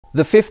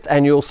The 5th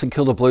annual St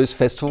Kilda Blues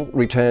Festival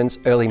returns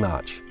early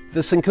March.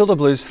 The St Kilda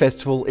Blues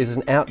Festival is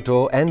an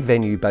outdoor and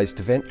venue-based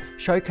event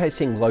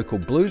showcasing local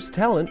blues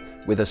talent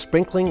with a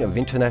sprinkling of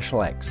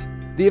international acts.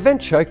 The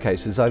event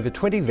showcases over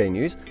 20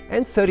 venues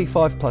and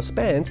 35 plus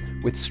bands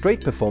with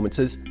street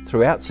performances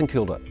throughout St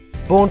Kilda.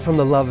 Born from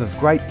the love of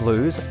great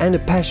blues and a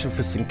passion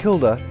for St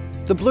Kilda,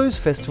 the Blues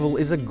Festival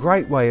is a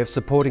great way of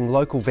supporting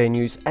local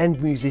venues and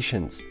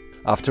musicians.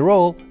 After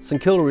all, St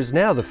Kilda is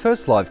now the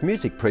first live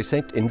music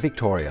precinct in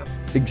Victoria.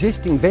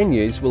 Existing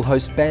venues will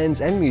host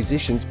bands and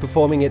musicians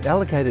performing at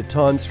allocated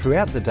times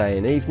throughout the day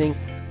and evening,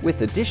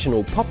 with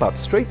additional pop-up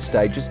street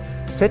stages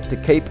set to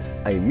keep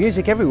a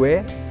music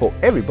everywhere for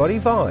everybody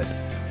vibe.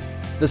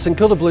 The St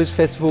Kilda Blues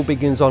Festival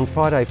begins on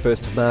Friday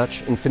 1st of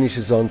March and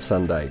finishes on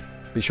Sunday.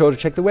 Be sure to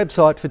check the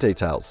website for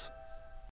details.